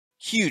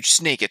Huge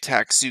snake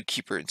attacks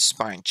zookeeper in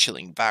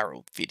spine-chilling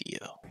viral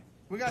video.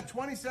 We got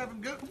 27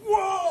 good.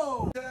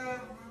 Whoa! 7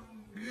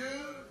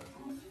 good.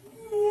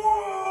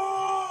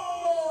 Whoa!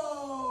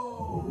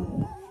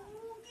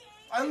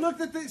 I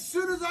looked at the. As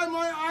soon as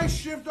my eyes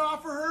shift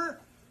off of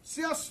her,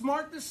 see how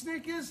smart this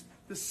snake is?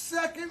 The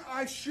second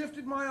I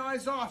shifted my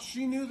eyes off,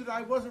 she knew that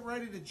I wasn't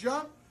ready to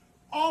jump.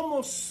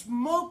 Almost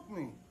smoked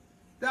me.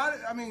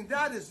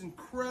 That is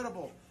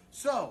incredible.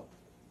 So,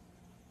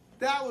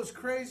 that was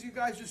crazy. You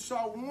guys just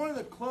saw one of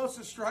the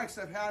closest strikes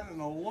I've had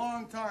in a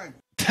long time.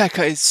 That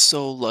guy is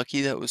so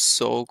lucky. That was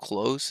so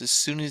close. As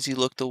soon as he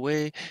looked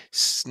away,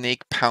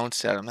 snake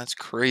pounced at him. That's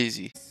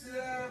crazy.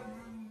 7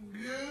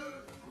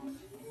 good.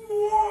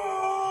 Whoa!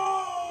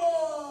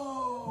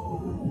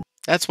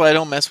 That's why I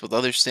don't mess with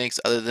other snakes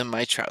other than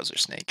my trouser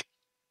snake.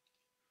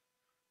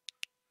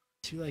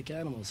 You like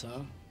animals,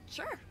 huh?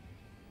 Sure.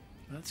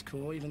 That's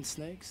cool, even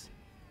snakes?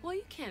 Well,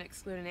 you can't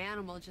exclude an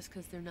animal just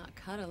because they're not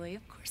cuddly.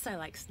 Of course I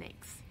like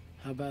snakes.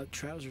 How about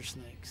trouser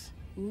snakes?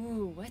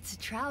 Ooh, what's a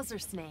trouser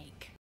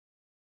snake?